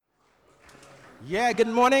Yeah, good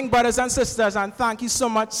morning, brothers and sisters, and thank you so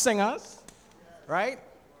much, singers. Right?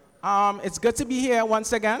 It's good to be here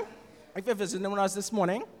once again. If you're visiting with us this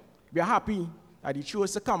morning, we are happy that you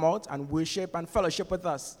chose to come out and worship and fellowship with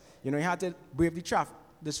us. You had to brave the traffic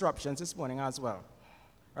disruptions this morning as well.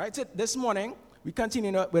 Right? So this morning, we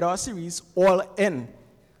continue with our series, All In.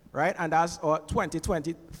 Right? And that's our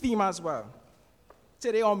 2020 theme as well.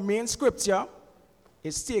 Today, our main scripture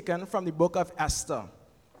is taken from the book of Esther.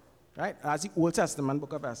 Right? That's the Old Testament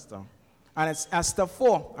book of Esther. And it's Esther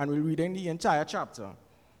 4, and we're reading the entire chapter.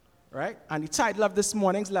 Right? And the title of this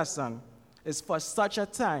morning's lesson is For Such a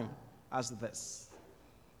Time as This.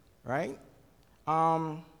 Right?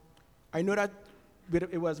 I know that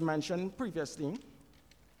it was mentioned previously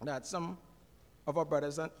that some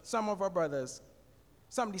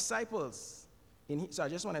disciples, so I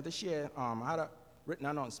just wanted to share, I had a written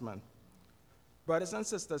announcement. Brothers and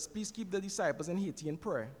sisters, please keep the disciples in Haiti in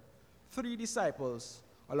prayer. 3 disciples,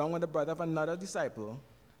 along with the brother of another disciple,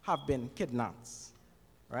 have been kidnapped.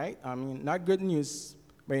 Right? I mean, not good news,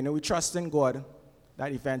 but we trust in God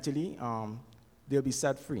that eventually they'll be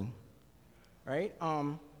set free. Right?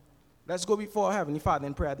 Let's go before our Heavenly Father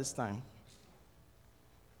in prayer this time.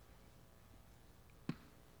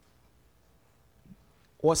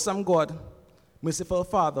 Awesome God, merciful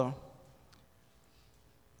Father,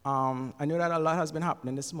 I know that a lot has been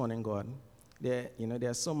happening this morning, God.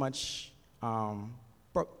 There's so much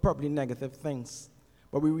probably negative things.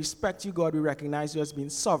 But we respect you, God. We recognize you as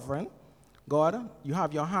being sovereign. God, you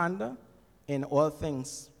have your hand in all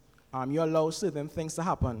things. You allow certain things to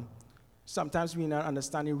happen. Sometimes we not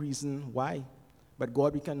understand the reason why. But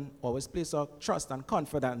God, we can always place our trust and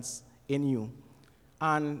confidence in you.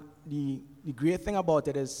 And the great thing about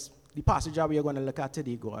it is the passage that we are going to look at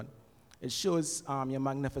today, God. It shows your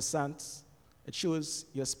magnificence. It shows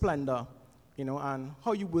your splendor, and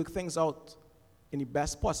how you work things out in the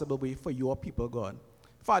best possible way for your people, God.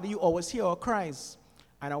 Father, you always hear our cries,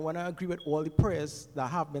 and I want to agree with all the prayers that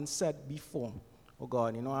have been said before, oh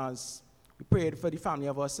God. As we prayed for the family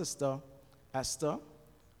of our sister, Esther,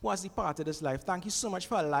 who has departed this life. Thank you so much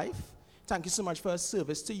for her life. Thank you so much for her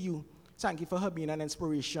service to you. Thank you for her being an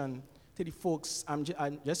inspiration to the folks. I'm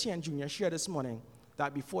just hearing Junior share this morning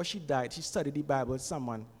that before she died, she studied the Bible with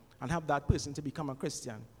someone and helped that person to become a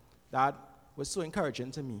Christian. That was so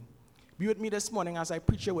encouraging to me. Be with me this morning as I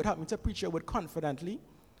preach your word. Help me to preach your word confidently.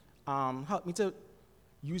 Help me to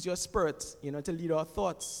use your spirit, to lead our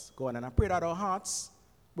thoughts, God. And I pray that our hearts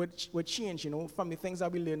would change, from the things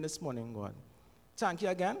that we learned this morning, God. Thank you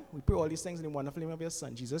again. We pray all these things in the wonderful name of your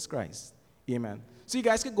Son, Jesus Christ. Amen. So you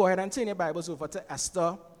guys can go ahead and turn your Bibles over to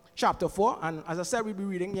Esther chapter 4. And as I said, we'll be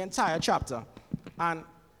reading the entire chapter. And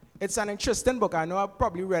it's an interesting book. I know I've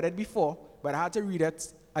probably read it before, but I had to read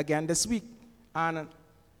it again this week. And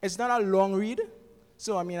it's not a long read.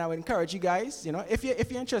 So, I would encourage you guys, if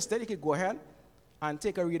you're interested, you could go ahead and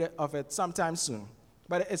take a read of it sometime soon.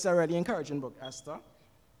 But it's a really encouraging book, Esther.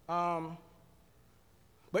 But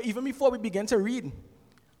even before we begin to read,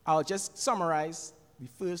 I'll just summarize the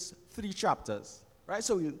first 3 chapters, right?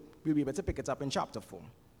 So we'll be able to pick it up in chapter 4.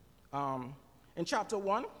 In chapter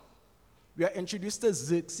 1, we are introduced to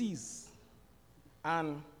Xerxes.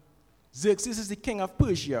 And Xerxes is the king of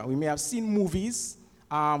Persia. We may have seen movies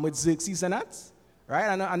with Xerxes in it,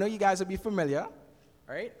 right? I know you guys will be familiar,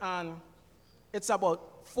 right? And it's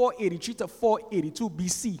about 483 to 482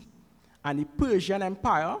 BC. And the Persian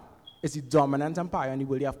Empire is the dominant empire in the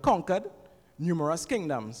world. They have conquered numerous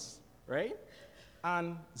kingdoms, right?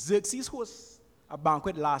 And Xerxes hosts a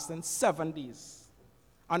banquet lasting 7 days.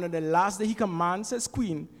 And on the last day, he commands his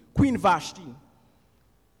Queen Vashti,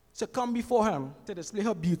 to come before him to display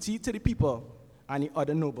her beauty to the people and the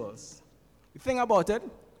other nobles. The thing about it,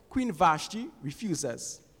 Queen Vashti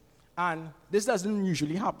refuses. And this doesn't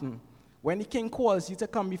usually happen. When the king calls you to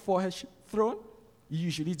come before his throne, you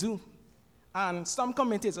usually do. And some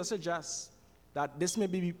commentators suggest that this may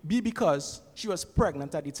be because she was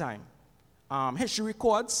pregnant at the time. History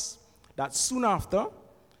records that soon after,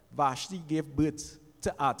 Vashti gave birth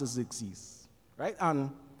to Artaxerxes, right?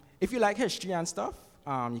 And if you like history and stuff,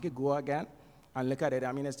 you could go again and look at it.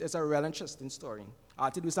 It's a real interesting story. I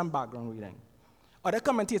have to do some background reading. Other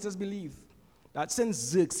commentators believe that since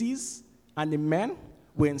Xerxes and the men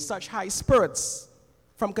were in such high spirits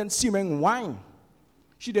from consuming wine,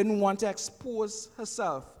 she didn't want to expose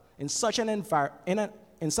herself in such an environment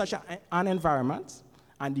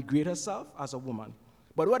and degrade herself as a woman.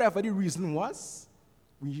 But whatever the reason was,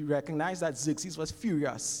 we recognize that Xerxes was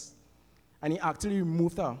furious, and he actually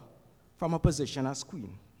removed her from her position as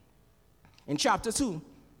queen. In chapter 2,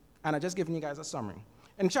 and I'm just giving you guys a summary.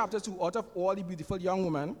 In chapter 2, out of all the beautiful young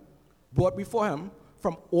women brought before him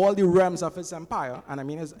from all the realms of his empire, and I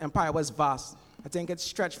mean his empire was vast. I think it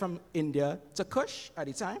stretched from India to Kush at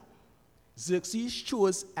the time. Xerxes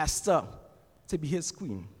chose Esther to be his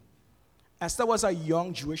queen. Esther was a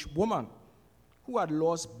young Jewish woman who had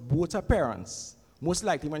lost both her parents, most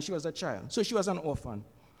likely when she was a child. So she was an orphan.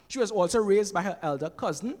 She was also raised by her elder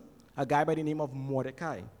cousin, a guy by the name of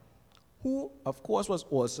Mordecai, who, of course, was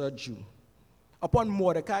also a Jew. Upon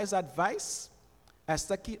Mordecai's advice,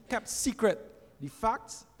 Esther kept secret the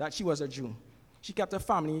fact that she was a Jew. She kept her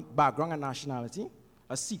family background and nationality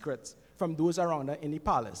a secret from those around her in the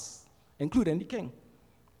palace, including the king.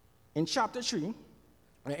 In chapter 3,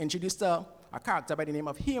 I introduced a character by the name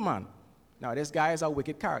of Haman. Now, this guy is a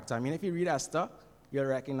wicked character. I mean, if you read Esther, you'll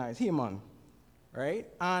recognize Haman, right?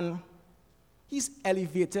 And he's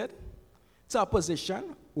elevated to a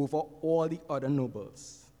position over all the other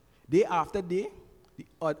nobles. Day after day,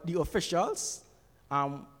 the officials,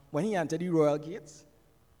 when he entered the royal gates,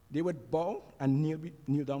 they would bow and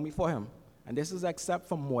kneel down before him. And this is except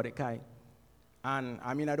for Mordecai. And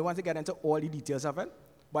I mean, I don't want to get into all the details of it,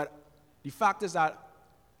 but the fact is that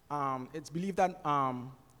it's believed that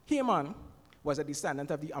Haman was a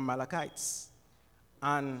descendant of the Amalekites.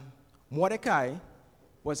 And Mordecai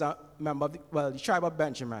was a member of the tribe of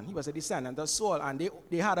Benjamin. He was a descendant of Saul, and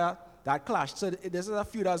they had that clash. So this is a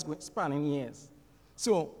feud that was spanning years.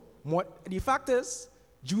 So the fact is,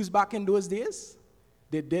 Jews back in those days,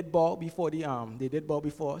 they did bow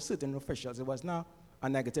before certain officials. It was not a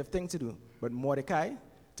negative thing to do. But Mordecai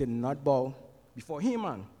did not bow before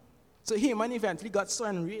Haman. So Haman eventually got so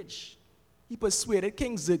enraged, he persuaded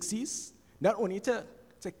King Xerxes not only to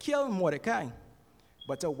kill Mordecai,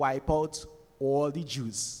 but to wipe out all the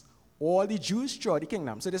Jews throughout the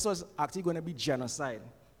kingdom. So this was actually going to be genocide,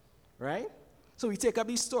 right? So we take up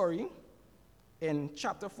this story in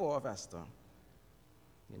chapter 4 of Esther.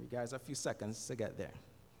 Give you guys a few seconds to get there.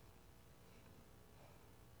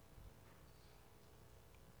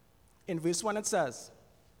 In verse 1 it says,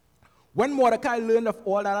 when Mordecai learned of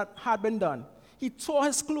all that had been done, he tore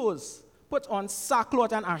his clothes, put on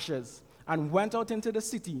sackcloth and ashes, and went out into the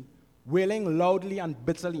city, wailing loudly and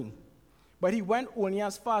bitterly. But he went only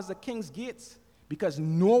as far as the king's gate, because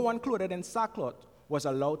no one clothed in sackcloth was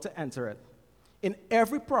allowed to enter it. In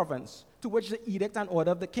every province to which the edict and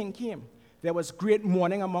order of the king came, there was great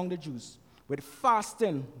mourning among the Jews, with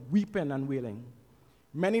fasting, weeping, and wailing.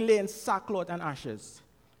 Many lay in sackcloth and ashes.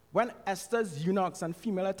 When Esther's eunuchs and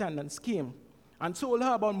female attendants came and told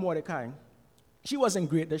her about Mordecai, she was in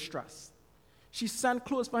great distress. She sent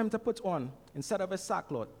clothes for him to put on instead of his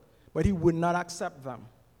sackcloth, but he would not accept them.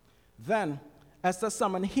 Then Esther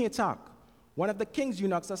summoned Hatak, one of the king's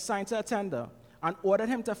eunuchs assigned to attend her, and ordered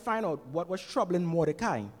him to find out what was troubling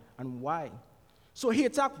Mordecai and why. So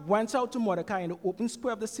Hatak went out to Mordecai in the open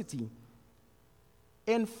square of the city,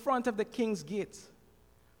 in front of the king's gate.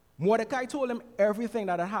 Mordecai told him everything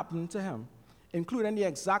that had happened to him, including the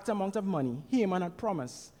exact amount of money Haman had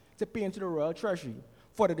promised to pay into the royal treasury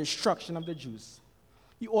for the destruction of the Jews.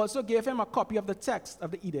 He also gave him a copy of the text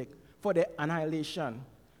of the edict for their annihilation,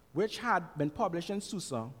 which had been published in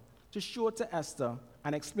Susa, to show it to Esther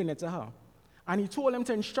and explain it to her. And he told him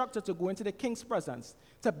to instruct her to go into the king's presence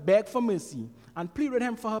to beg for mercy and plead with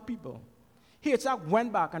him for her people. Hatak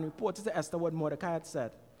went back and reported to Esther what Mordecai had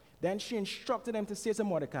said. Then she instructed him to say to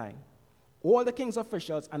Mordecai, all the king's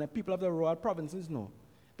officials and the people of the royal provinces know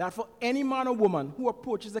that for any man or woman who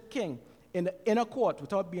approaches the king in the inner court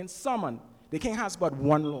without being summoned, the king has but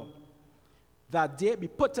one law, that they be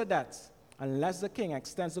put to death unless the king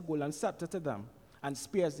extends the golden scepter to them and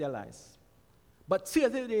spares their lives. But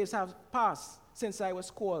 30 days have passed since I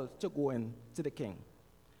was called to go in to the king.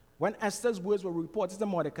 When Esther's words were reported to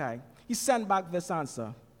Mordecai, he sent back this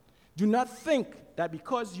answer: do not think that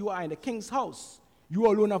because you are in the king's house, you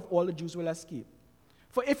alone of all the Jews will escape.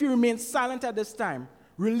 For if you remain silent at this time,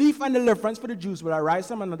 relief and deliverance for the Jews will arise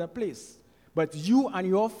from another place, but you and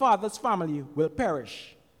your father's family will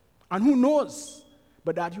perish. And who knows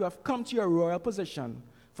but that you have come to your royal position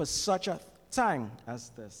for such a time as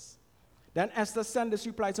this. Then Esther sent this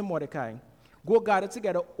reply to Mordecai: go gather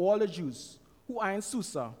together all the Jews who are in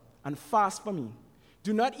Susa and fast for me.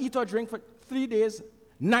 Do not eat or drink for 3 days,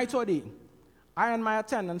 night or day. I and my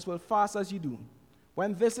attendants will fast as you do.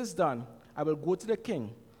 When this is done, I will go to the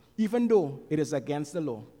king, even though it is against the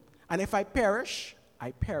law. And if I perish,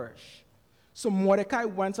 I perish. So Mordecai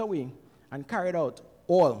went away and carried out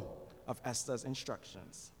all of Esther's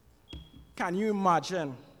instructions. Can you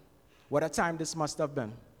imagine what a time this must have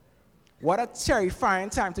been? What a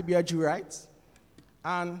terrifying time to be a Jew, right?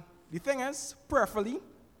 And the thing is, prayerfully,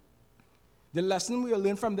 the lesson we will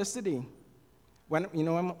learn from this today,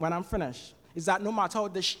 when I'm finished, is that no matter how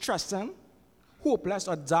distressing, hopeless,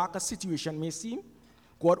 or dark a situation may seem,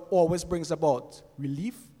 God always brings about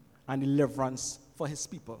relief and deliverance for his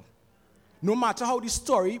people. No matter how the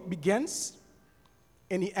story begins,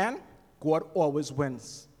 in the end, God always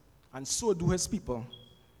wins. And so do his people.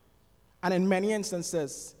 And in many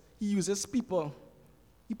instances, he uses people,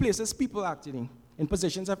 he places people actually in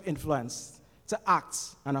positions of influence to act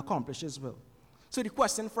and accomplish his will. So the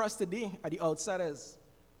question for us today at the outset is,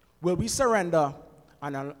 will we surrender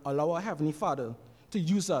and allow our Heavenly Father to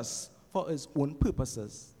use us for his own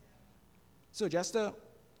purposes? So just to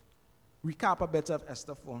recap a bit of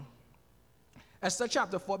Esther 4. Esther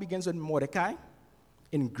chapter 4 begins with Mordecai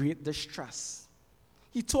in great distress.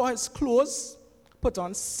 He tore his clothes, put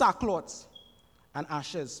on sackcloth and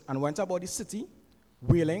ashes, and went about the city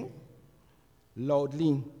wailing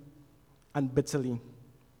loudly and bitterly.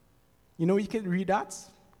 You can read that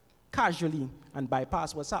casually and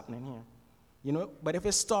bypass what's happening here. But if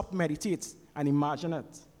you stop, meditate, and imagine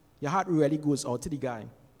it, your heart really goes out to the guy.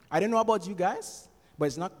 I don't know about you guys, but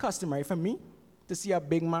it's not customary for me to see a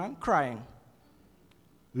big man crying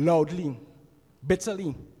loudly,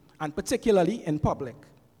 bitterly, and particularly in public.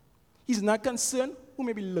 He's not concerned who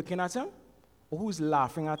may be looking at him or who's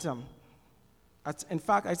laughing at him. In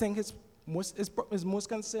fact, I think his most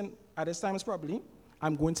concern at this time is probably,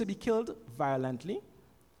 I'm going to be killed violently,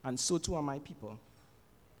 and so too are my people.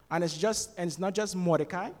 And it's not just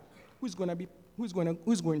Mordecai who's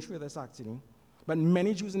going through this actually, but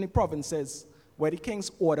many Jews in the provinces where the king's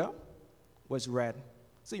order was read.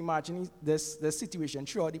 So imagine this situation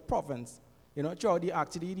throughout the province, throughout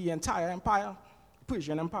the entire empire,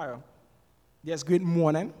 Persian Empire. There's great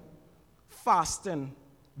mourning, fasting,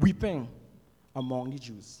 weeping among the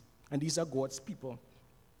Jews. And these are God's people.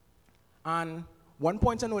 And one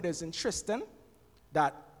point I know that's interesting,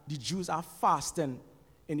 that the Jews are fasting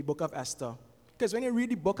in the book of Esther. Because when you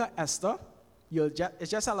read the book of Esther,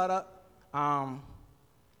 it's just a lot of,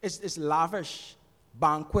 it's lavish,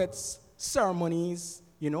 banquets, ceremonies,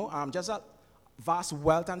 just a vast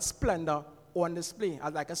wealth and splendor on display.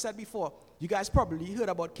 As like I said before, you guys probably heard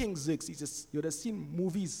about King Xerxes. You'd have seen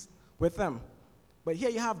movies with them. But here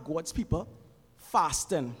you have God's people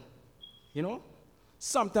fasting.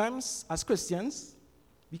 Sometimes as Christians,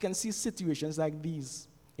 we can see situations like these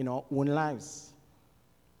in our own lives.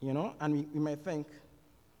 And we might think,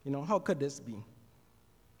 how could this be?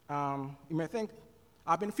 You might think,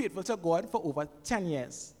 I've been faithful to God for over 10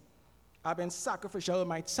 years. I've been sacrificial with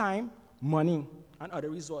my time, money, and other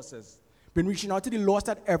resources. Been reaching out to the lost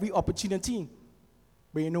at every opportunity.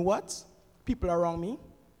 But you know what? People around me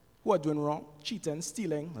who are doing wrong, cheating,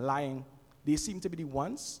 stealing, lying, they seem to be the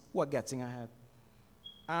ones who are getting ahead.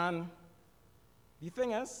 And the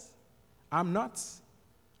thing is, I'm not.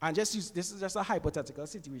 This is just a hypothetical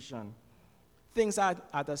situation. Things are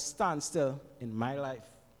at a standstill in my life.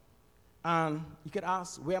 And you could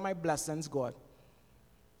ask, where are my blessings, God?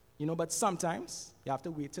 But sometimes you have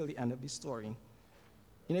to wait till the end of the story.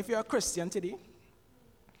 If you're a Christian today,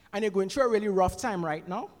 and you're going through a really rough time right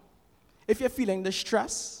now, if you're feeling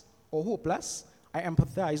distressed or hopeless, I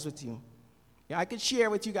empathize with you. I could share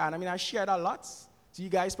with you guys. I shared a lot. So you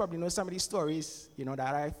guys probably know some of these stories, that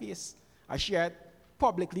I face. I shared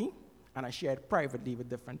publicly, and I shared privately with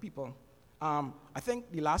different people. I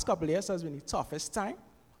think the last couple of years has been the toughest time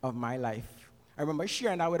of my life. I remember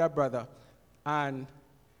sharing that with a brother, and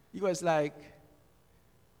he was like,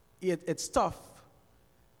 it's tough,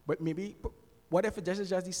 but maybe, what if this is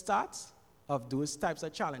just the start of those types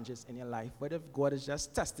of challenges in your life? What if God is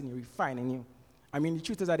just testing you, refining you? The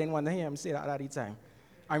truth is I didn't want to hear him say that at the time.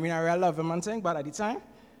 I really love him and thing, but at the time,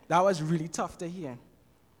 that was really tough to hear.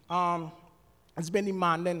 It's been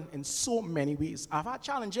demanding in so many ways. I've had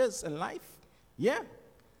challenges in life, yeah,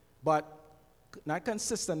 but not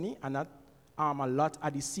consistently and not a lot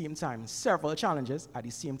at the same time. Several challenges at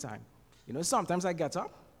the same time. Sometimes I get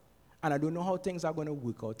up and I don't know how things are going to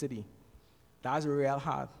work out today. That's real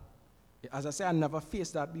hard. As I say, I never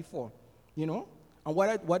faced that before. And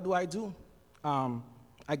what do I do?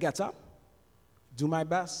 I get up, do my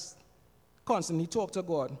best, constantly talk to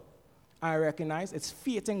God. I recognize it's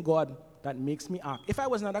faith in God that makes me act. If I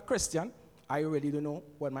was not a Christian, I really don't know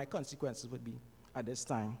what my consequences would be at this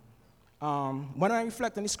time. When I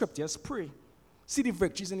reflect on the scriptures, pray. See the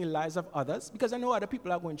victories in the lives of others, because I know other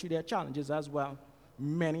people are going through their challenges as well.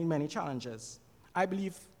 Many, many challenges. I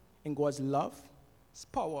believe in God's love, His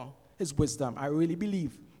power, His wisdom. I really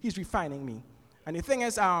believe He's refining me. And the thing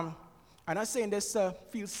is, I'm not saying this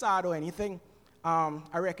feel sad or anything.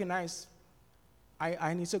 I recognize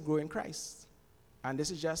I need to grow in Christ. And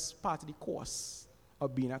this is just part of the course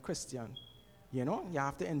of being a Christian. You know, you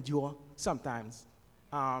have to endure sometimes.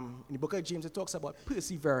 In the book of James, it talks about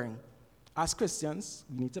persevering. As Christians,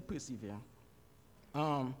 we need to persevere.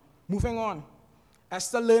 Moving on,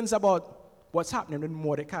 Esther learns about what's happening with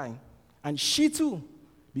Mordecai, and she too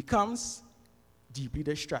becomes deeply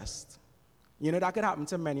distressed. You know, that could happen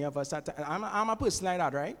to many of us. I'm a person like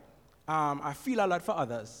that, right? I feel a lot for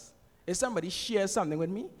others. If somebody shares something with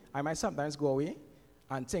me, I might sometimes go away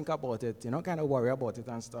and think about it, you know, kind of worry about it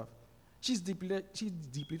and stuff. She's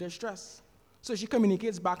deeply distressed. So she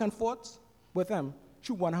communicates back and forth with him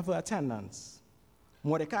through one of her attendants.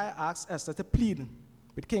 Mordecai asks Esther to plead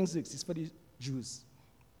with King Xerxes for the Jews.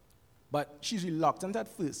 But she's reluctant at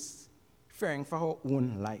first, fearing for her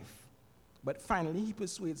own life. But finally, he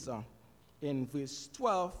persuades her. In verse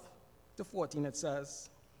 12 to 14, it says,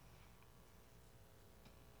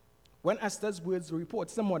 when Esther's words were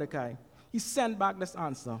reported to Mordecai, he sent back this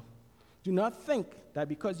answer. Do not think that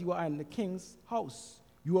because you are in the king's house,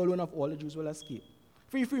 you alone of all the Jews will escape.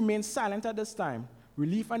 For if you remain silent at this time,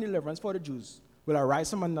 relief and deliverance for the Jews will arise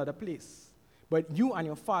from another place. But you and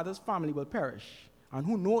your father's family will perish. And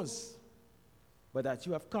who knows but that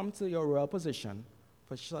you have come to your royal position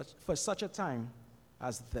for such a time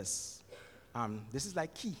as this. This is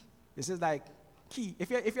like key. This is like key. If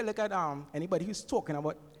you look at anybody who's talking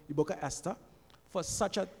about the book of Esther, for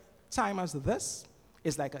such a time as this,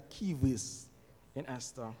 it's like a key verse in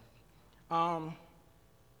Esther. I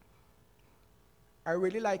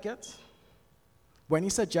really like it when he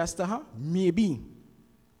suggests to her, maybe,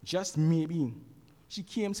 just maybe, she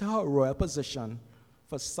came to her royal position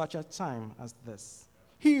for such a time as this.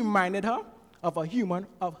 He reminded her of her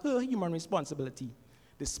human responsibility,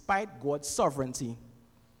 despite God's sovereignty.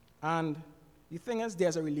 And the thing is,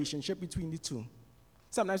 there's a relationship between the two.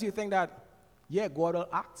 Sometimes you think that, yeah, God will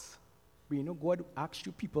act, but you know, God acts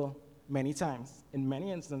through people many times, in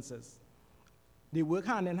many instances. They work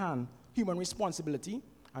hand in hand, human responsibility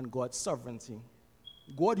and God's sovereignty.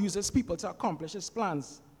 God uses people to accomplish his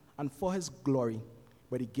plans and for his glory,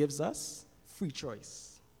 but he gives us free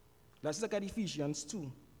choice. Let's look at Ephesians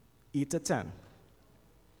 2, 8 to 10.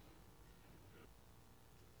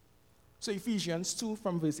 So Ephesians 2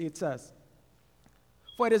 from verse 8 says,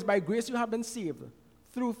 for it is by grace you have been saved,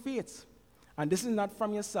 through faith, and this is not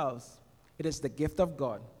from yourselves, it is the gift of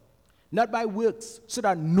God, not by works, so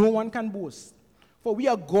that no one can boast. For we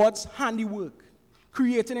are God's handiwork,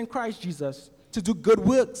 created in Christ Jesus to do good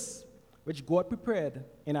works, which God prepared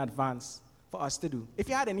in advance for us to do. If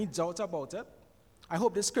you had any doubt about it, I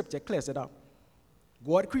hope this scripture clears it up.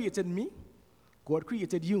 God created me, God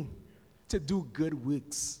created you to do good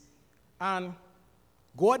works. And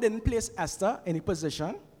God didn't place Esther in a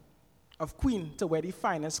position of queen to wear the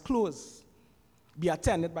finest clothes, be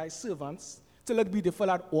attended by servants, to look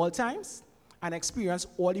beautiful at all times, and experience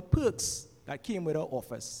all the perks that came with her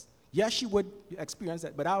office. Yes, she would experience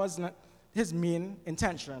that, but that was not his main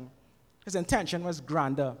intention. His intention was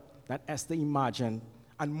grander than Esther imagined,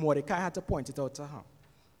 and Mordecai had to point it out to her.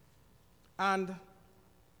 And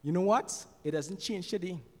you know what? It doesn't change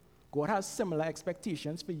today. God has similar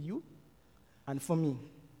expectations for you and for me.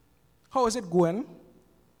 How is it going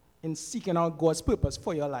in seeking out God's purpose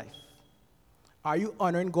for your life? Are you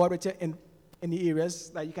honoring God with in the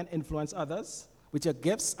areas that you can influence others, with your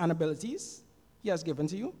gifts and abilities he has given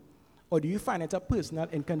to you? Or do you find it a personal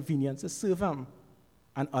inconvenience to serve him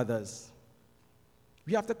and others?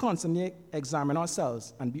 We have to constantly examine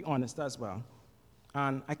ourselves and be honest as well.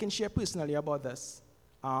 And I can share personally about this.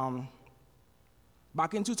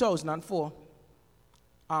 Back in 2004,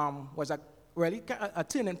 was a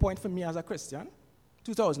turning point for me as a Christian.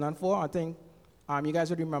 2004, I think, you guys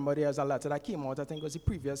would remember there's a letter that came out, I think it was the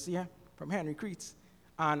previous year, from Henry Creeds.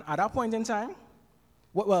 And at that point in time,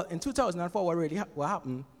 in 2004, what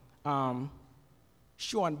happened,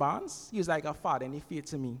 Sean Barnes, he was like a father in the faith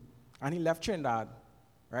to me, and he left Trinidad,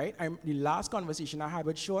 right? The last conversation I had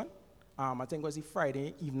with Sean, I think it was the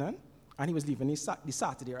Friday evening, and he was leaving the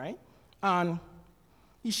Saturday, right? And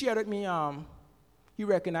he shared with me, he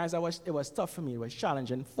recognized that it was tough for me, it was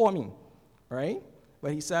challenging for me, right?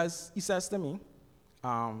 But he says to me,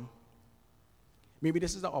 maybe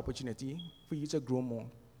this is the opportunity for you to grow more.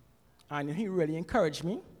 And he really encouraged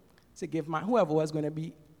me to give whoever was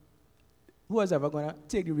ever going to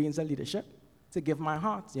take the reins of leadership, to give my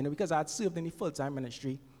heart, because I had served in the full-time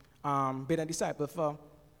ministry, been a disciple for,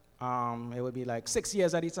 it would be like 6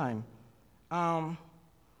 years at a time.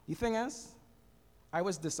 The thing is, I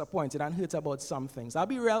was disappointed and hurt about some things. I'll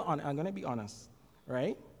be real, I'm going to be honest,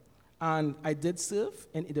 right? And I did serve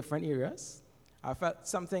in different areas. I felt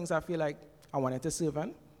some things I feel like I wanted to serve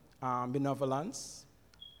in, benevolence.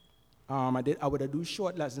 I would do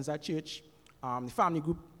short lessons at church, the family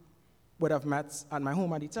group would have met at my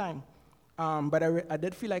home at the time. But I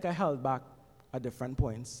did feel like I held back at different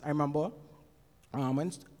points. I remember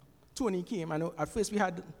when Tony came, I know at first we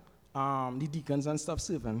had the deacons and stuff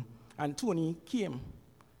serving, and Tony came.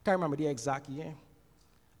 Can't remember the exact year.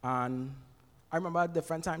 And I remember at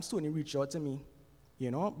different times Tony reached out to me,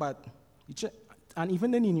 but and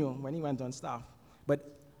even the Nino when he went on staff.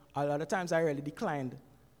 But a lot of times I really declined.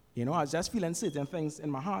 I was just feeling certain things in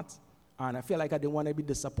my heart, and I feel like I didn't want to be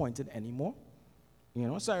disappointed anymore.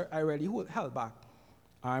 So I really held back.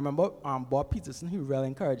 I remember Bob Peterson, he really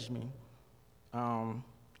encouraged me.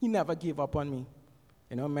 He never gave up on me.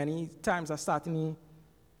 Many times I sat in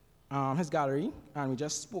his gallery, and we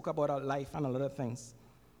just spoke about our life and a lot of things.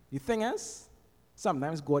 The thing is,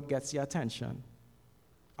 sometimes God gets your attention.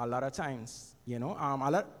 A lot of times, a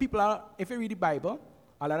lot of people are, if you read the Bible,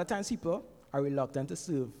 a lot of times people are reluctant to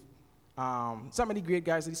serve. Some of the great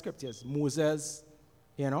guys of the scriptures, Moses,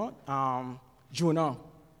 Jonah,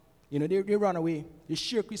 they run away. They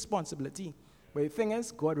shirk responsibility. But the thing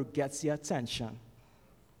is, God gets your attention.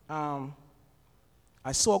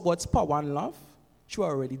 I saw God's power and love through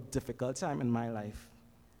a really difficult time in my life,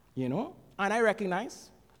 and I recognize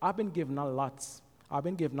I've been given a lot. I've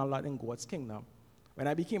been given a lot in God's kingdom. When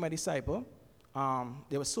I became a disciple,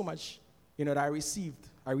 there was so much, that I received.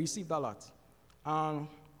 I received a lot.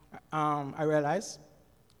 I realized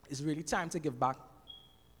it's really time to give back.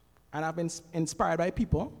 And I've been inspired by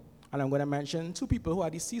people, and I'm going to mention two people who are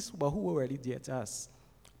deceased, but who were really dear to us.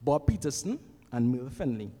 Bob Peterson and Merle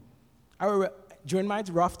Finley. During my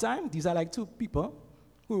rough time, these are like two people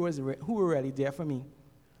who were really there for me.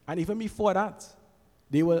 And even before that,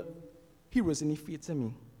 they were heroes in the faith to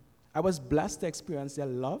me. I was blessed to experience their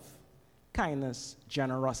love, kindness,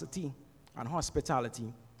 generosity, and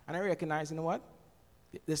hospitality. And I recognize, what?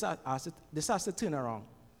 This has to turn around.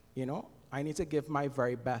 I need to give my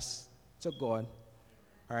very best to God.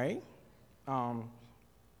 All right?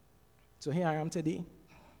 So here I am today.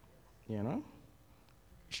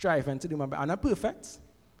 Striving to do my best. I'm not perfect,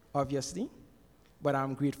 obviously, but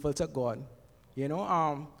I'm grateful to God.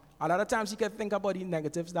 A lot of times you can think about the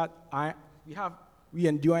negatives that we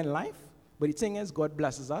endure in life, but the thing is, God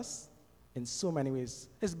blesses us in so many ways.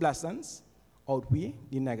 His blessings outweigh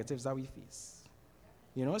the negatives that we face.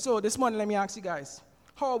 So this morning, let me ask you guys,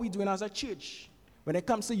 how are we doing as a church when it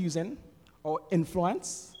comes to using our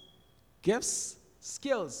influence, gifts,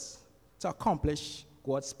 skills to accomplish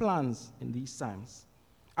God's plans in these times?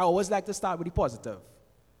 I always like to start with the positive,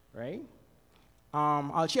 right?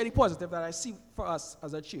 I'll share the positive that I see for us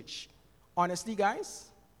as a church. Honestly, guys,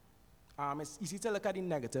 it's easy to look at the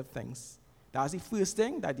negative things. That's the first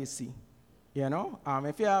thing that you see.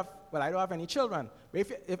 If you have, I don't have any children, but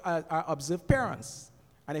if I observe parents,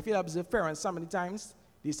 and if you observe parents, so many times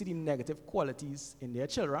they see the negative qualities in their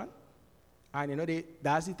children, and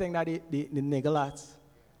that's the thing that they niggle at.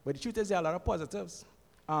 But the truth is, there are a lot of positives.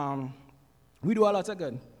 We do a lot of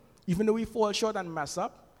good. Even though we fall short and mess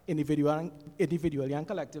up individually and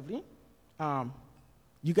collectively,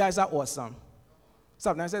 you guys are awesome.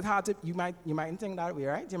 Sometimes it's hard to, you might think that way,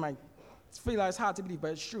 right? You might feel like it's hard to believe,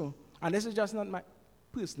 but it's true. And this is just not my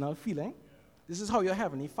personal feeling. This is how your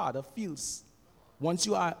Heavenly Father feels once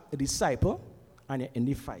you are a disciple and you're in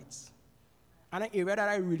the fight. And an area that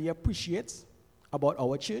I really appreciate about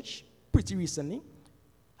our church pretty recently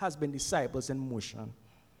has been disciples in motion.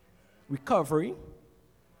 Recovery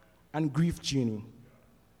and grief journey.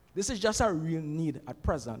 This is just a real need at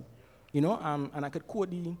present, and I could quote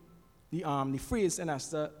the phrase in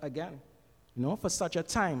Esther again, for such a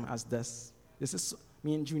time as this. This is,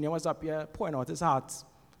 me and Junior was up here pouring out his heart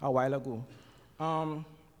a while ago.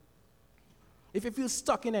 If you feel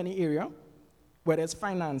stuck in any area, whether it's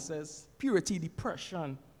finances, purity,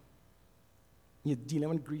 depression, you're dealing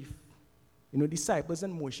with grief, disciples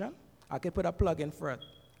in motion, I can put a plug in for it.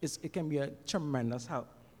 It can be a tremendous help.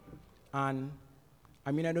 And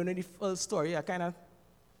I don't know the full story. I kind of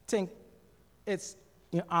think it's,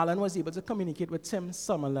 Alan was able to communicate with Tim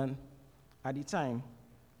Summerlin at the time.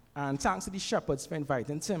 And thanks to the shepherds for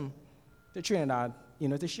inviting Tim to Trinidad,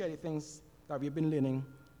 to share the things that we've been learning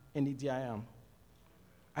in the DIM.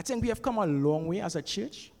 I think we have come a long way as a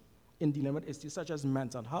church in dealing with issues such as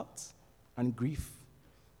mental health and grief.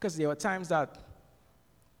 Because there were times that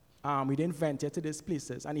we didn't venture to these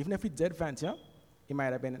places. And even if we did venture, it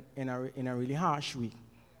might have been in a really harsh way.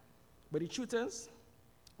 But the truth is,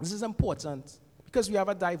 this is important because we have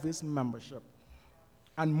a diverse membership.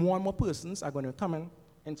 And more persons are going to come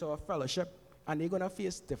into our fellowship, and they're going to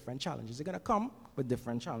face different challenges. They're going to come with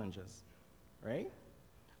different challenges, right?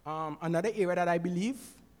 Another area that I believe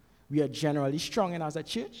we are generally strong in as a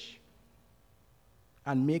church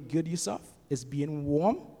and make good use of is being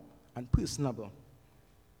warm and personable.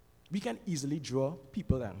 We can easily draw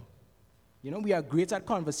people in. We are great at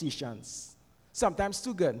conversations, sometimes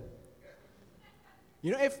too good.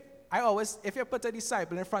 If you put a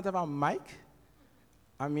disciple in front of a mic,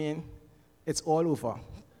 it's all over,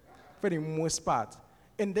 for the most part.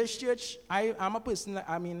 In this church, I'm a person,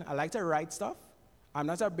 I like to write stuff. I'm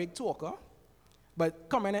not a big talker, but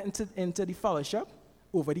coming into the fellowship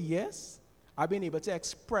over the years, I've been able to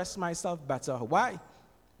express myself better. Why?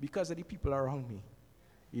 Because of the people around me.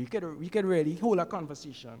 We could really hold a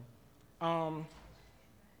conversation.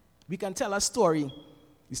 We can tell a story.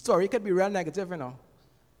 The story could be real negative, and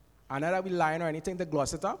not that we lying or anything to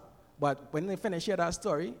gloss it up, but when they finish that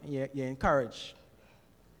story, you're encouraged.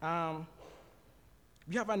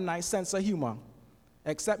 We have a nice sense of humor,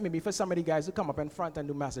 except maybe for some of the guys who come up in front and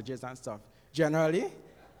do messages and stuff. Generally,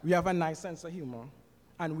 we have a nice sense of humor,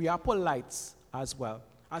 and we are polite as well.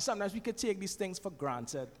 And sometimes we could take these things for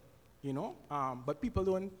granted, but people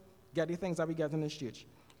don't get the things that we get in this church.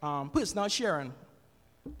 Personal sharing.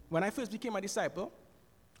 When I first became a disciple,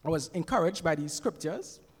 I was encouraged by these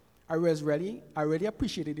scriptures. I really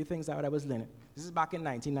appreciated the things that I was learning. This is back in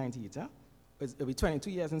 1998. It'll be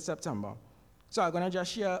 22 years in September. So I'm going to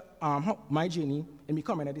just share my journey in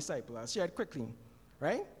becoming a disciple. I'll share it quickly,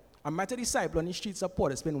 right? I met a disciple on the streets of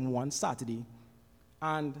Port. It's been one Saturday.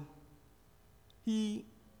 And he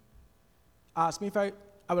asked me if I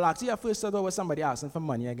will actually at first thought there was somebody asking for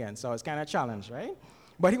money again. So I was kind of challenged, right?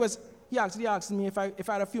 But he actually asked me if I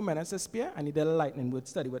had a few minutes to spare, and he did a lightning word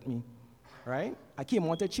study with me, right? I came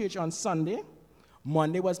out to church on Sunday.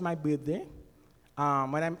 Monday was my birthday.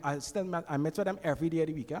 When I met with them every day of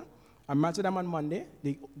the week. I met with them on Monday.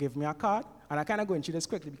 They gave me a card, and I kind of go into this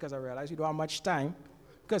quickly because I realized we don't have much time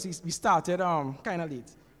because we started kind of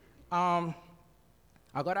late. I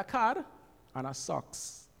got a card and a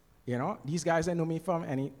socks. These guys don't know me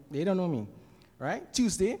they don't know me, right?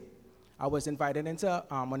 Tuesday, I was invited into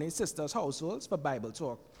one of his sister's households for Bible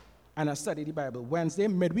talk, and I studied the Bible. Wednesday,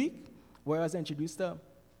 midweek, where I was introduced to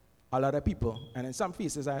a lot of people, and in some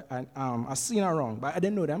faces I seen around, but I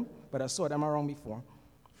didn't know them, but I saw them around before.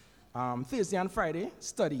 Thursday and Friday,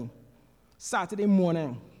 study. Saturday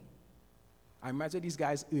morning, I met with these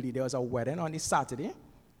guys early. There was a wedding on this Saturday,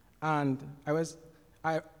 and I was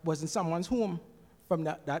in someone's home from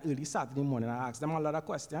that early Saturday morning. I asked them a lot of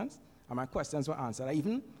questions, and my questions were answered. I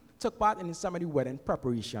even took part in some of the wedding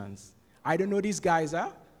preparations. I don't know these guys,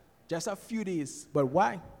 just a few days, but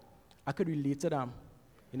why? I could relate to them.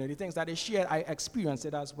 The things that they shared, I experienced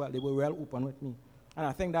it as well. They were well open with me. And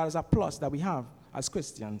I think that is a plus that we have as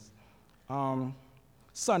Christians.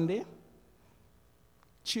 Sunday,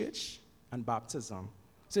 church, and baptism.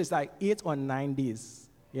 So it's like 8 or 9 days.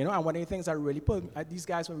 And one of the things that really these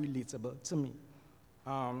guys were relatable to me.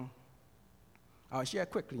 I'll share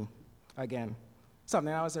quickly again.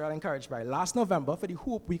 Something I was really encouraged by. Last November, for the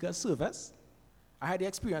Hope Week service, I had the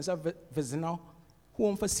experience of visiting a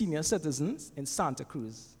home for senior citizens in Santa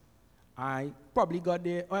Cruz. I probably got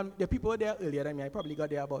there, the people were there earlier than me. I probably got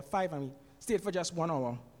there about 5 and we stayed for just 1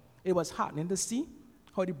 hour. It was heartening to see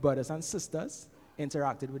how the brothers and sisters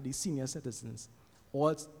interacted with the senior citizens.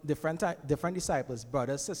 All different disciples,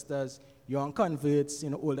 brothers, sisters, young converts,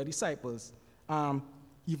 older disciples.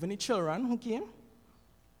 Even the children who came,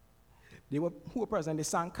 who were present, they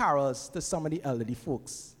sang carols to some of the elderly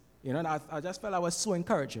folks. And I just felt that was so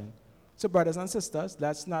encouraging. So brothers and sisters,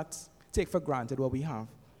 let's not take for granted what we have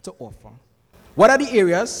to offer. What are the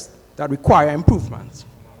areas that require improvement?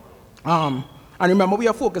 And remember, we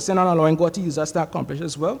are focusing on allowing God to use us to accomplish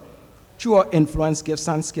His will through our influence, gifts,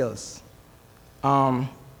 and skills. I'll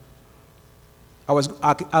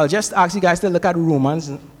just ask you guys to look at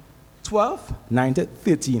Romans 12, 9 to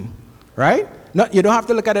 13, right? No, you don't have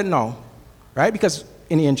to look at it now, right? Because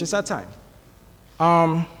in the interest of time.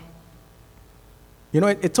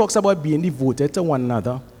 It talks about being devoted to one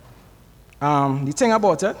another. The thing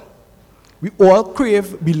about it, we all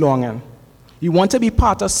crave belonging. We want to be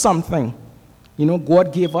part of something.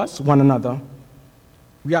 God gave us one another.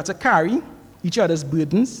 We are to carry each other's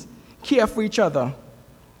burdens, care for each other,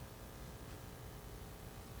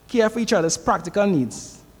 care for each other's practical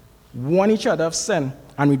needs, warn each other of sin,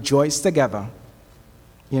 and rejoice together.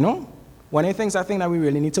 One of the things I think that we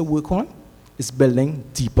really need to work on is building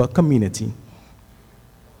deeper community.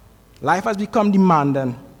 Life has become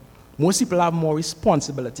demanding. Most people have more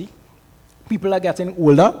responsibility. People are getting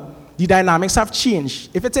older. The dynamics have changed.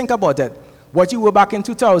 If you think about it, what you were back in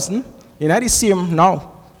 2000, you're not the same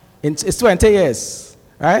now. It's 20 years,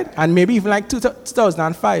 right? And maybe even like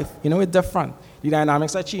 2005, it's different. The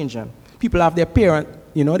dynamics are changing. People have their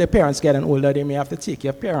their parents getting older, they may have to take care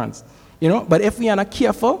of parents. But if we are not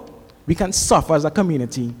careful, we can suffer as a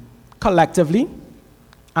community, collectively,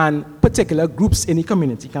 and particular groups in the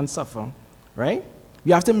community can suffer, right?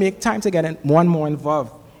 We have to make time to get more and more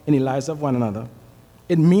involved in the lives of one another.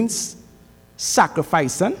 It means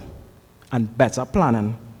sacrificing and better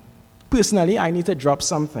planning. Personally, I need to drop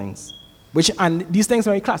some things, and these things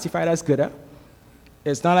are classified as good.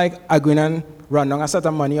 It's not like I'm going and run down a set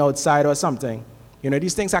of money outside or something.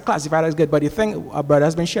 These things are classified as good, but the thing a brother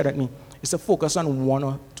has been sharing with me is to focus on one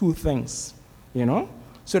or two things,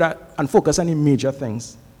 and focus on the major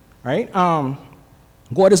things, right?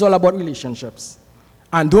 God is all about relationships.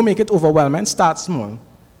 And don't make it overwhelming, start small,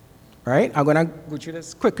 right? I'm going to go through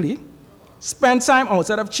this quickly. Spend time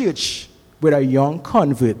outside of church with a young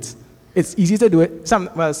convert. It's easy to do it.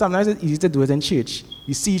 Sometimes it's easy to do it in church.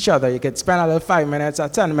 You see each other, you can spend a little 5 minutes or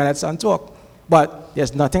 10 minutes and talk. But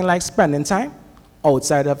there's nothing like spending time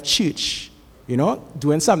outside of church,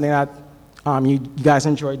 doing something that you guys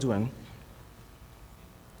enjoy doing.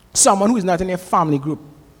 Someone who's not in a family group.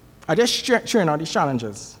 I just sharing out these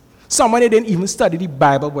challenges. Someone they didn't even study the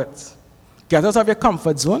Bible with. Get out of your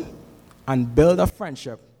comfort zone and build a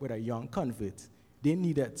friendship with a young convert. They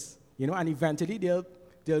need it, and eventually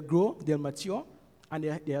they'll grow, they'll mature, and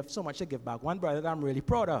they have so much to give back. One brother that I'm really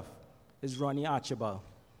proud of is Ronnie Archibald.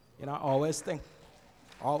 I always think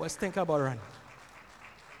about Ronnie.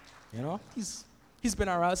 He's been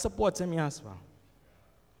a real support to me as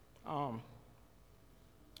well.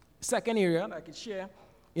 Second area that I could share,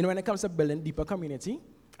 when it comes to building deeper community,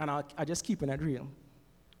 and I just keeping it real,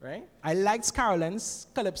 right? I liked Carolyn's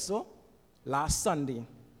Calypso last Sunday.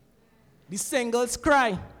 The singles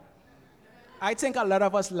cry. I think a lot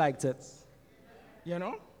of us liked it,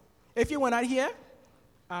 If you were not here,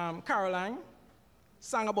 Caroline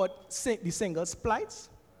sang about the singles' plight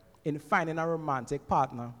in finding a romantic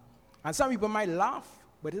partner. And some people might laugh,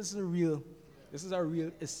 but this is a real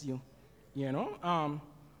issue,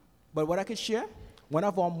 But what I could share, one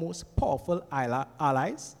of our most powerful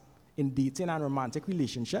allies in dating and romantic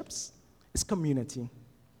relationships is community.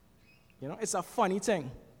 It's a funny thing,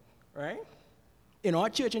 right? In our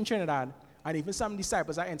church in Trinidad, and even some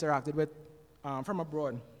disciples I interacted with from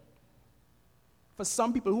abroad, for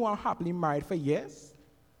some people who are happily married for years,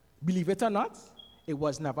 believe it or not, it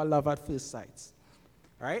was never love at first sight,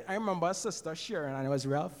 right? I remember a sister sharing, and it was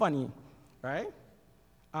real funny, right?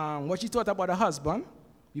 What she thought about her husband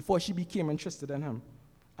before she became interested in him.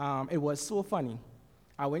 It was so funny.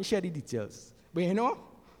 I won't share the details. But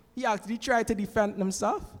he actually tried to defend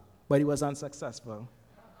himself, but he was unsuccessful.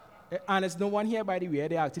 And it's no one here, by the way,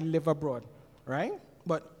 they actually live abroad, right?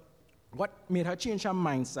 But what made her change her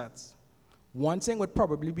mindset? One thing would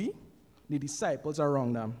probably be the disciples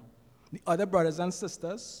around them. The other brothers and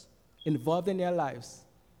sisters involved in their lives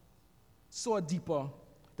saw deeper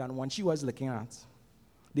than what she was looking at.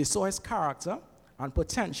 They saw his character and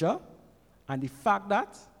potential, and the fact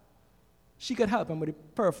that she could help him with the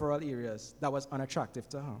peripheral areas that was unattractive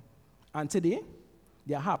to her. And today,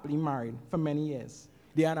 they are happily married for many years.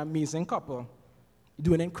 They are an amazing couple,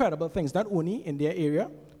 doing incredible things, not only in their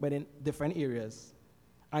area, but in different areas.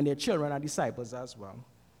 And their children are disciples as well.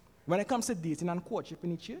 When it comes to dating and courtship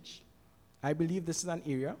in the church, I believe this is an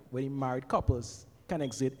area where the married couples can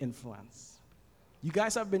exert influence. You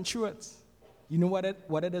guys have been through it. You know what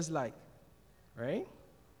it is like, right?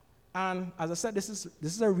 And as I said, this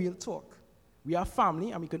is a real talk. We are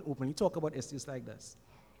family, and we can openly talk about issues like this.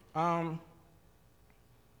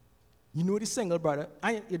 The single brother,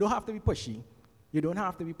 and you don't have to be pushy. You don't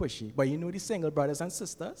have to be pushy, but the single brothers and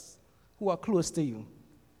sisters who are close to you,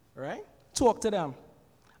 right? Talk to them.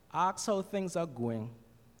 Ask how things are going.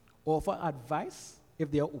 Offer advice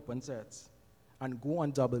if they are open to it. And go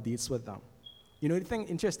on double dates with them. The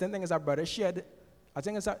interesting thing is our brother shared, I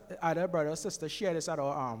think it's either brother or sister shared this at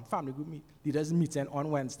our family group leaders meeting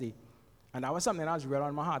on Wednesday. And that was something that was real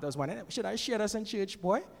on my heart. I was wondering, should I share this in church,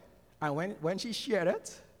 boy? And when she shared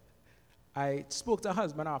it, I spoke to her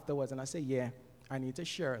husband afterwards, and I said, yeah, I need to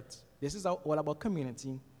share it. This is all about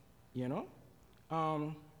community,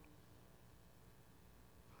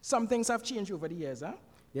 Some things have changed over the years.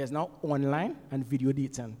 There's now online and video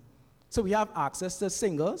dating. So we have access to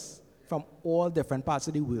singles from all different parts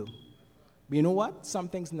of the world. But you know what? Some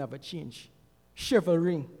things never change.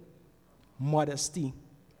 Chivalry, modesty,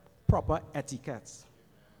 proper etiquette.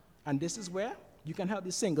 And this is where you can help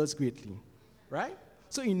the singles greatly, right?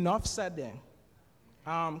 So enough said there.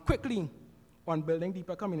 Quickly, on building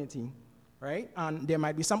deeper community, right? And there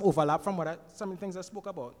might be some overlap from some of the things I spoke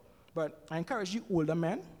about. But I encourage you older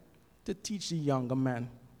men to teach the younger men,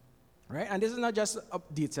 right? And this is not just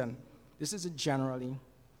updating. This is generally.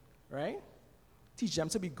 right? Teach them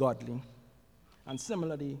to be godly. And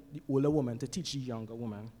similarly, the older woman to teach the younger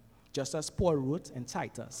woman, just as Paul wrote in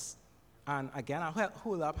Titus. And again, I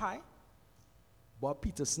hold up high Bob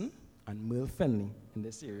Peterson and Merle Finley in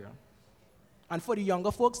this area. And for the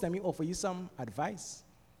younger folks, let me offer you some advice.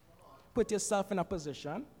 Put yourself in a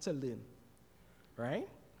position to learn, right?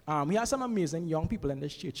 We have some amazing young people in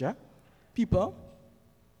this church, people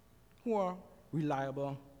who are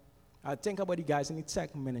reliable. I think about the guys in the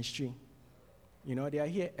tech ministry. You know, they are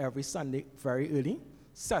here every Sunday very early,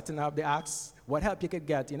 setting up the acts, what help you could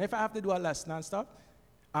get. You know, if I have to do a lesson and stuff,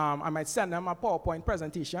 I might send them a PowerPoint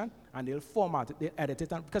presentation, and they'll format it, they'll edit it,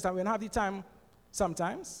 because I won't have the time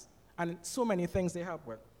sometimes, and so many things they help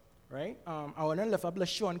with, right? I want to lift up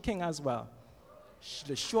LaShawn King as well.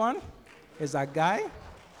 LaShawn is a guy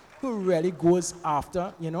who really goes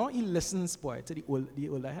after, you know, he listens, boy, to the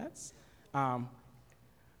older heads.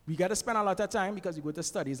 We got to spend a lot of time because we go to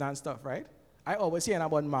studies and stuff, right? I always hear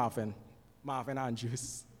about Marvin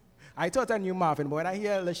Andrews. I thought I knew Marvin, but when I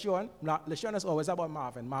hear LaShawn is always about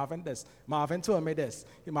Marvin. Marvin this. Marvin told me this.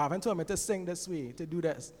 Marvin told me to sing this way, to do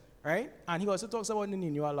this, right? And he also talks about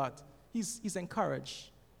Nino a lot. He's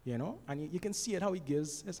encouraged, you know, and you can see it how he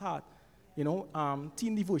gives his heart. You know,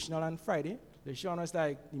 teen devotional on Friday, LaShawn was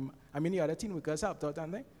like, the other teen workers helped out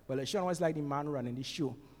and thing, but LaShawn was like the man running the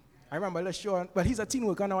show. I remember LaShawn, but he's a teen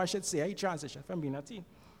worker now, I should say. He transitioned from being a teen.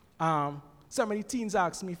 So many teens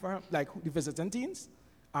asked me for him, like the visiting teens.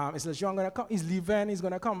 Is LaShawn going to come? He's leaving, he's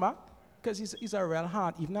going to come back? Because he's a real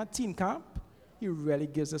heart. Even at teen camp, he really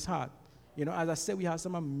gives his heart. You know, as I said, we have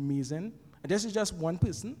some amazing, and this is just one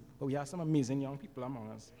person, but we have some amazing young people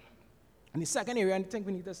among us. And the second area I think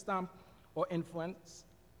we need to stamp or influence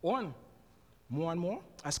on more and more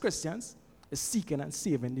as Christians is seeking and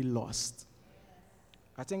saving the lost.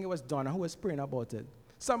 I think it was Donna who was praying about it.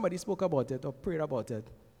 Somebody spoke about it or prayed about it.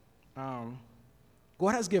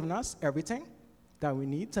 God has given us everything that we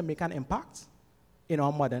need to make an impact in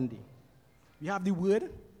our modern day. We have the Word,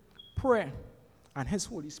 prayer, and His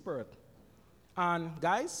Holy Spirit. And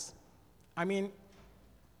guys, I mean,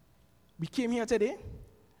 we came here today,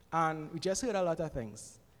 and we just heard a lot of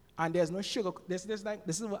things. And there's no sugar. This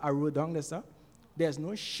is what I wrote down. There's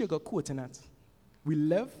no sugar coating it. We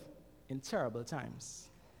live in terrible times.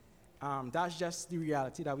 That's just the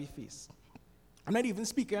reality that we face. I'm not even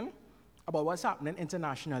speaking about what's happening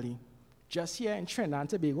internationally. Just here in Trinidad and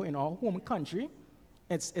Tobago, in our home country,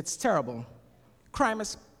 it's terrible. Crime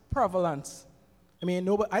is prevalent. I mean,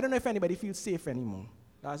 I don't know if anybody feels safe anymore.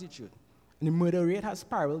 That's the truth. And the murder rate has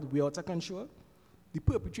spiraled way out of control. The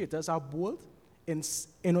perpetrators are bold,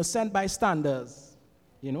 innocent bystanders,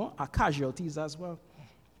 you know, are casualties as well.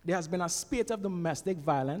 There has been a spate of domestic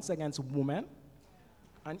violence against women,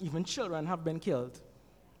 and even children have been killed.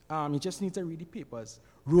 You just need to read the papers.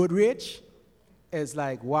 Road rage is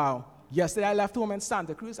like, wow. Yesterday I left home in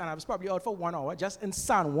Santa Cruz, and I was probably out for 1 hour, just in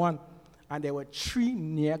San Juan, and there were 3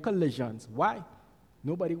 near collisions. Why?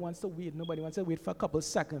 Nobody wants to wait. Nobody wants to wait for a couple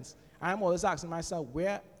seconds. I'm always asking myself,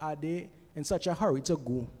 where are they in such a hurry to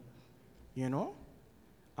go? You know?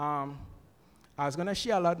 I was going to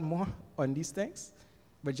share a lot more on these things,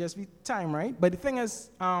 but just with time, right? But the thing is,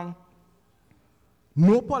 no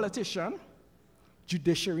politician,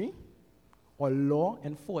 judiciary, or law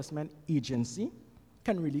enforcement agency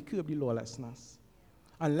can really curb the lawlessness.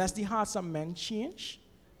 Unless the hearts of men change,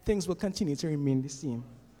 things will continue to remain the same.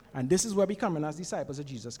 And this is where we're coming as disciples of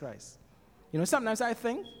Jesus Christ. You know, sometimes I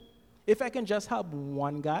think, if I can just help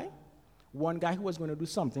one guy who was going to do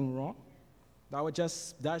something wrong,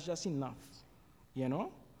 that's just enough. You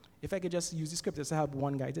know? If I could just use the scriptures to help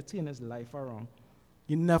one guy to turn his life around.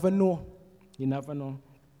 You never know. You never know.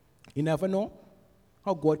 You never know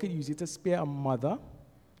how God could use it to spare a mother,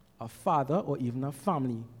 a father, or even a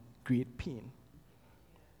family great pain.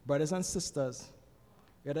 Brothers and sisters,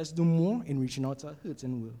 let us do more in reaching out to a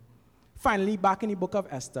hurting world. Finally, back in the book of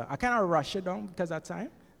Esther, I kind of rush it down because of time.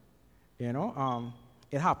 You know,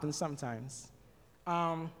 it happens sometimes.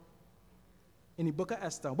 In the book of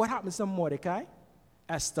Esther, what happens to Mordecai,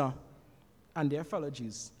 Esther, and their fellow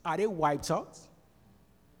Jews? Are they wiped out?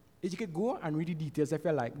 If you could go and read the details if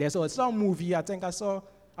you like. There's also a movie, I was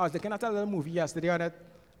looking at a little movie yesterday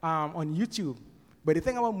on YouTube. But the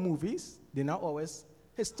thing about movies, they're not always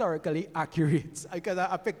historically accurate, because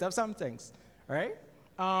I picked up some things, right?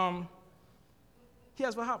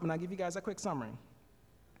 Here's what happened. I'll give you guys a quick summary.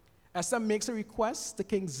 Esther makes a request to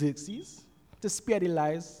King Xerxes to spare the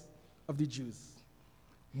lives of the Jews.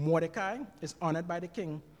 Mordecai is honored by the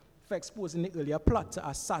king for exposing the earlier plot to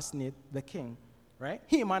assassinate the king, right?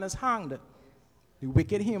 Haman is hanged. The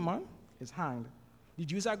wicked Haman is hanged. The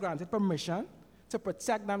Jews are granted permission to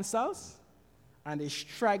protect themselves, and they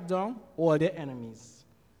strike down all their enemies.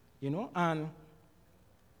 And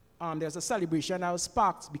there's a celebration that was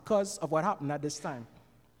sparked because of what happened at this time.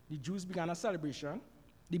 The Jews began a celebration.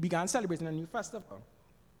 They began celebrating a new festival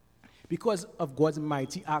because of God's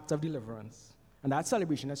mighty act of deliverance. And that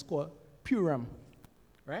celebration is called Purim,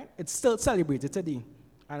 right? It's still celebrated today.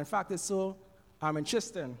 And in fact, it's so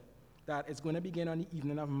interesting that it's going to begin on the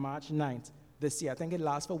evening of March 9th this year. I think it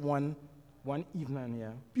lasts for one evening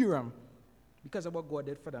here. Purim, because of what God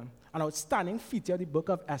did for them. An outstanding feature of the book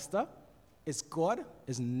of Esther is God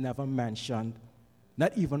is never mentioned,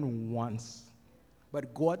 not even once.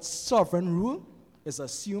 But God's sovereign rule is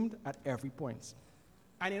assumed at every point.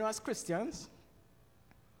 And as Christians,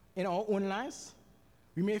 in our own lives,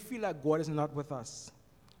 we may feel like God is not with us.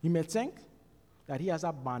 You may think that he has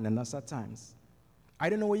abandoned us at times. I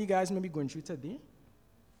don't know what you guys may be going through today.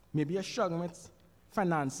 Maybe you're struggling with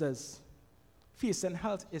finances, facing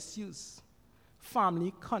health issues,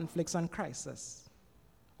 family conflicts and crisis,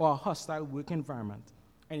 or a hostile work environment.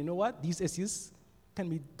 And you know what? These issues can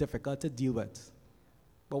be difficult to deal with.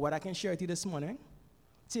 But what I can share with you this morning,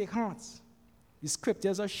 take heart. The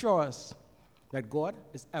scriptures assure us that God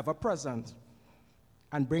is ever present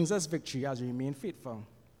and brings us victory as we remain faithful.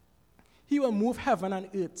 He will move heaven and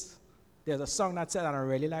earth. There's a song that said, and I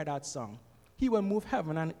really like that song. He will move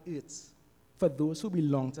heaven and earth for those who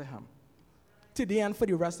belong to him. Today and for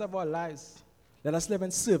the rest of our lives, let us live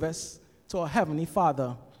in service to our Heavenly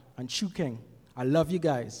Father and true King. I love you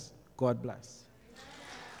guys. God bless.